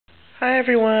Hi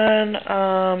everyone.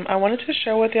 I wanted to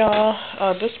share with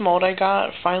y'all this mold I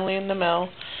got finally in the mail.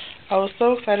 I was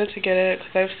so excited to get it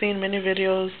because I've seen many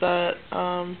videos that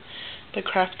the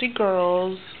crafty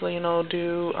girls,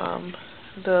 do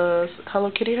the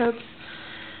Hello Kitty heads,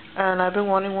 and I've been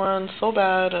wanting one so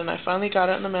bad, and I finally got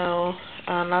it in the mail.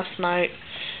 And last night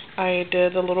I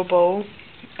did the little bow,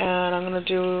 and I'm gonna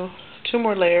do 2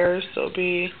 more layers. So it'll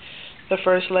be the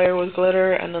first layer with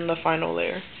glitter, and then the final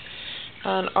layer.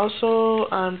 And also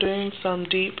I'm doing some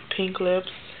deep pink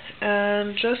lips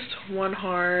and just 1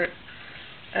 heart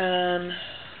and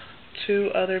 2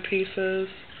 other pieces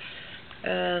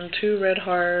and 2 red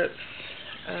hearts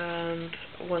and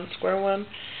 1 square one.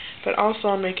 But also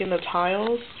I'm making the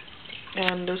tiles,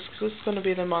 and this is going to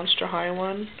be the Monster High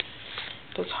one,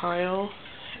 the tile,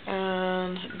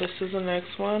 and this is the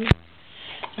next one.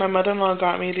 My mother-in-law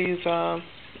got me these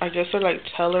I guess they're like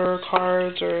teller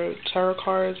cards or tarot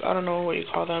cards. I don't know what you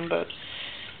call them, but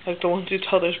like the ones you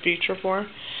tell the future for.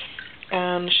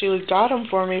 And she got them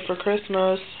for me for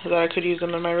Christmas so that I could use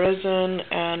them in my resin,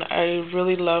 and I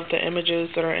really love the images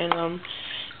that are in them.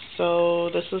 So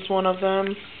this is one of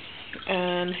them,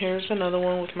 and here's another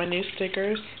one with my new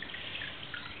stickers.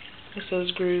 It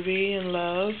says Groovy and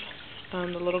Love,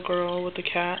 and the little girl with the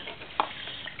cat.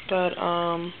 But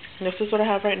this is what I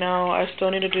have right now. I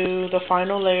still need to do the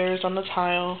final layers on the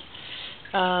tile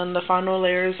and the final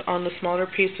layers on the smaller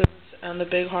pieces and the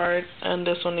big heart, and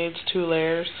this one needs 2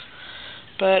 layers.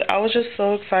 But I was just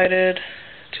so excited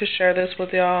to share this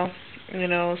with y'all,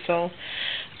 so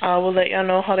I will let y'all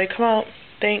know how they come out.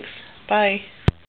 Thanks. Bye.